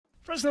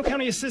Fresno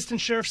County Assistant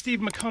Sheriff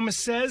Steve McComas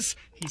says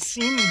he's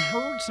seen and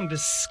heard some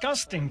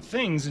disgusting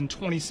things in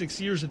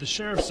 26 years at the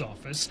sheriff's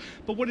office,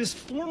 but what his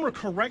former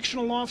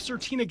correctional officer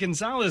Tina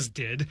Gonzalez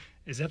did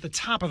is at the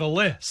top of the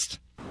list.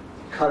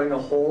 Cutting a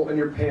hole in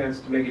your pants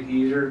to make it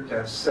easier to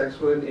have sex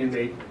with an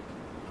inmate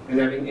and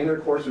having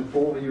intercourse in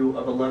full view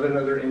of 11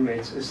 other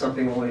inmates is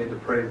something only a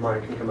depraved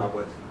mind can come up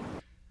with.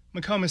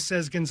 McComas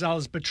says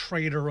Gonzalez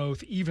betrayed her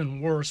oath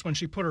even worse when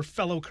she put her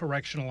fellow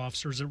correctional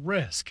officers at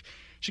risk.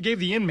 She gave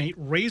the inmate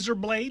razor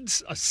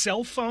blades, a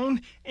cell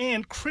phone,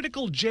 and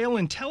critical jail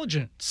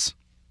intelligence.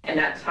 And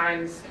at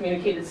times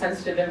communicated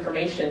sensitive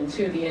information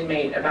to the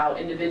inmate about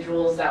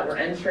individuals that were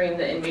entering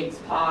the inmate's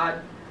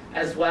pod,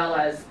 as well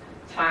as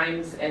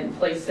times and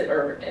places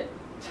or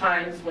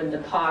times when the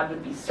pod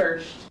would be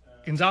searched.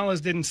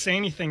 Gonzalez didn't say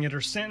anything at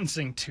her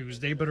sentencing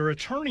Tuesday, but her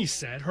attorney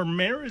said her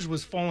marriage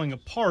was falling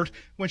apart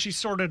when she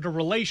started a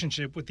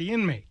relationship with the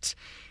inmates.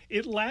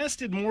 It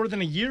lasted more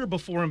than a year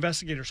before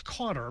investigators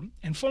caught her,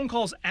 and phone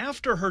calls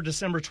after her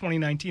December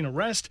 2019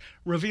 arrest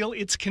reveal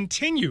it's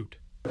continued.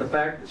 The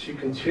fact that she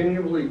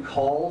continually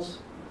calls,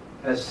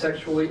 has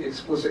sexually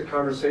explicit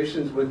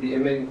conversations with the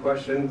inmate in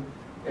question,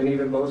 and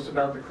even boasts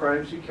about the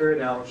crimes she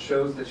carried out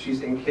shows that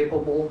she's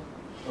incapable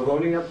of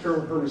owning up to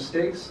her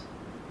mistakes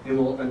and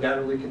will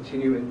undoubtedly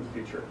continue in the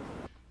future.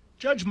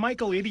 Judge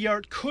Michael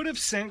Idiart could have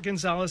sent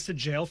Gonzalez to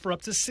jail for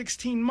up to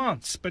 16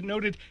 months, but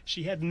noted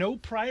she had no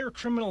prior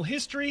criminal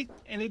history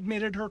and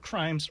admitted her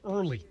crimes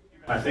early.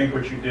 I think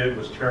what you did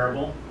was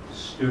terrible,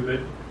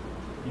 stupid.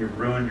 You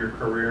ruined your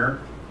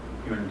career.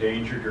 You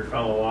endangered your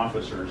fellow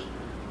officers.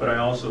 But I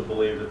also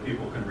believe that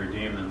people can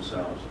redeem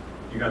themselves.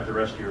 You got the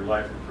rest of your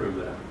life to prove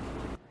that.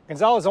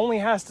 Gonzalez only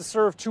has to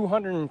serve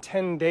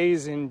 210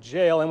 days in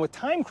jail, and with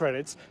time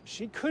credits,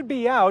 she could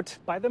be out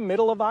by the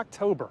middle of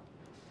October.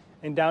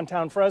 In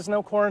downtown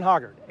Fresno, Corin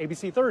Hoggard,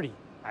 ABC 30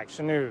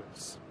 Action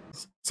News.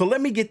 So let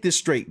me get this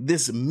straight.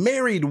 This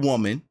married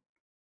woman,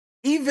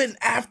 even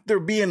after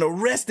being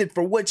arrested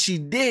for what she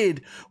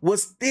did,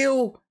 was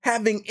still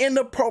having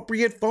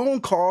inappropriate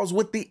phone calls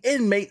with the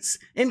inmates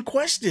in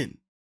question.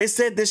 It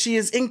said that she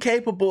is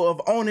incapable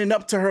of owning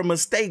up to her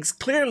mistakes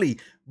clearly,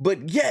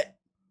 but yet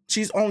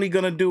she's only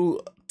going to do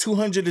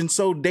 200 and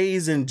so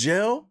days in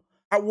jail.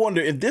 I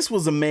wonder if this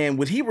was a man,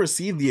 would he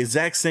receive the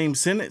exact same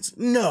sentence?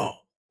 No,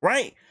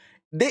 right?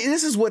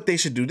 This is what they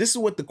should do. This is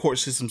what the court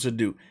system should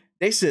do.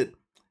 They should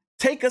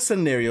take a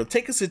scenario,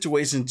 take a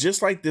situation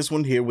just like this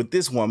one here with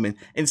this woman,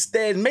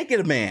 instead make it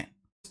a man.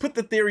 Put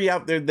the theory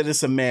out there that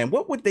it's a man.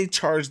 What would they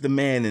charge the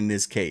man in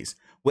this case?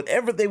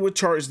 Whatever they would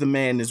charge the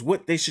man is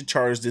what they should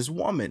charge this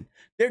woman.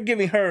 They're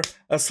giving her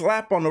a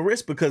slap on the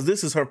wrist because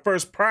this is her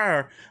first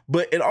prior,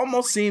 but it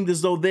almost seemed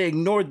as though they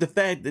ignored the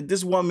fact that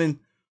this woman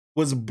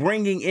was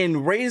bringing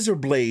in razor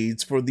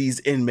blades for these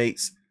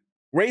inmates,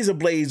 razor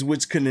blades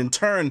which can in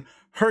turn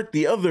hurt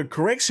the other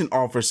correction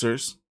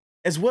officers,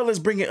 as well as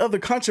bringing other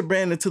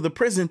contraband into the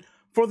prison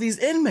for these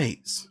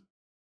inmates.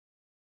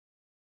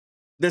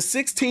 The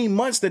 16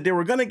 months that they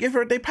were going to give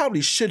her, they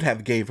probably should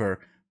have gave her,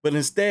 but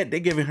instead they're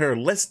giving her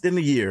less than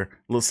a year, a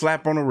little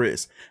slap on the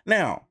wrist.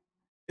 Now,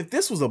 if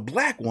this was a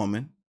black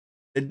woman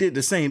that did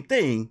the same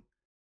thing,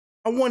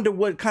 I wonder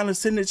what kind of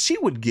sentence she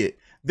would get.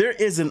 There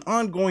is an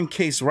ongoing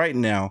case right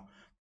now.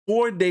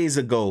 4 days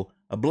ago,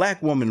 a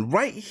black woman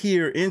right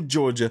here in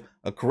Georgia,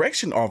 a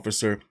correction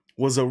officer,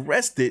 was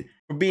arrested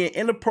for being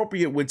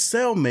inappropriate with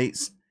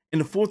cellmates in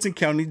the Fulton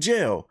County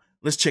Jail.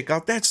 Let's check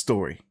out that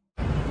story.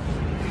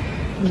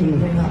 Can you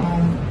bring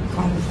a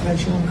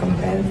conversation and come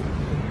back?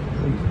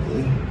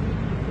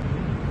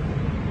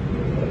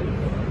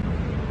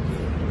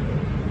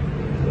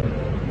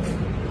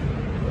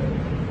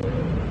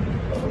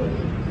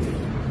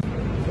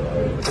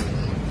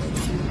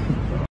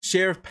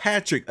 Sheriff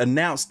Patrick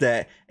announced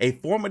that a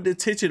former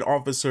detention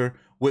officer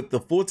with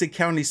the Fulton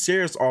County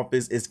Sheriff's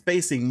Office is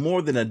facing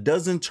more than a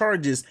dozen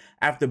charges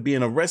after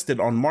being arrested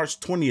on March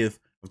 20th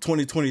of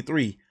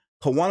 2023.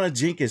 Kawana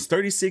Jenkins,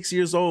 36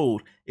 years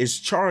old,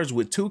 is charged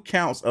with 2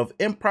 counts of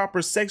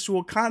improper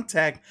sexual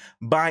contact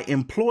by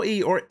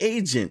employee or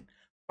agent,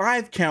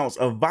 5 counts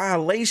of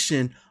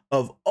violation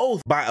of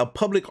oath by a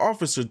public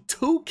officer,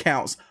 2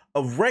 counts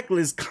of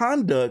reckless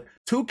conduct,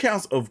 2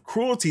 counts of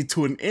cruelty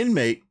to an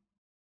inmate.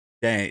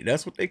 Dang,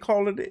 that's what they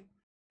call it.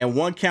 And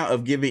 1 count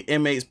of giving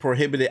inmates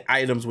prohibited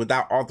items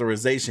without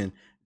authorization.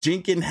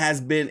 Jenkins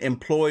has been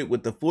employed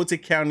with the Fulton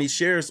County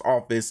Sheriff's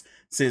Office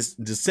since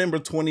December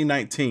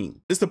 2019.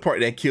 This is the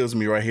part that kills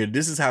me right here.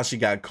 This is how she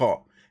got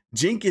caught.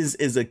 Jenkins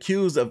is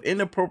accused of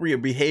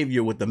inappropriate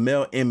behavior with the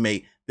male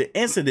inmate. The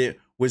incident,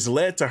 which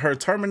led to her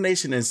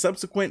termination and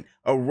subsequent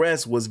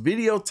arrest, was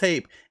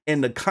videotaped in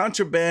the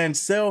contraband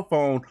cell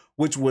phone,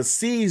 which was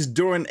seized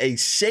during a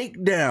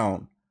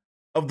shakedown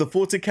of the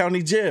Fulton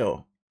County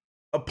Jail.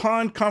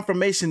 Upon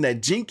confirmation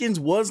that Jenkins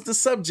was the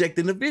subject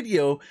in the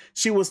video,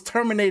 she was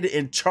terminated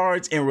and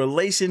charged in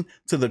relation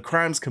to the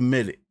crimes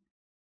committed.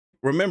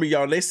 Remember,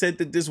 y'all, they said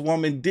that this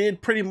woman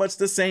did pretty much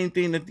the same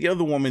thing that the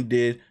other woman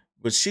did,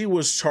 but she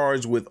was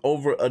charged with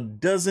over a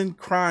dozen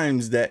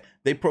crimes that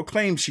they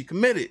proclaimed she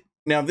committed.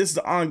 Now, this is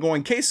an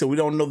ongoing case, so we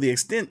don't know the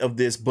extent of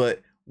this,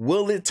 but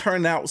will it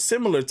turn out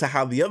similar to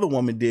how the other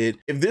woman did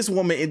if this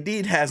woman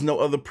indeed has no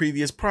other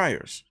previous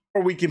priors?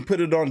 Or we can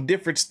put it on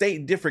different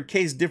state, different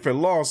case, different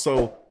law,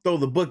 so throw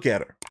the book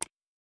at her.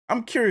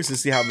 I'm curious to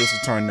see how this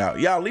will turn out.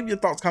 Y'all leave your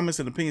thoughts, comments,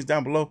 and opinions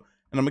down below,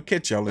 and I'm going to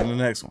catch y'all in the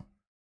next one.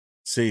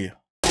 See ya.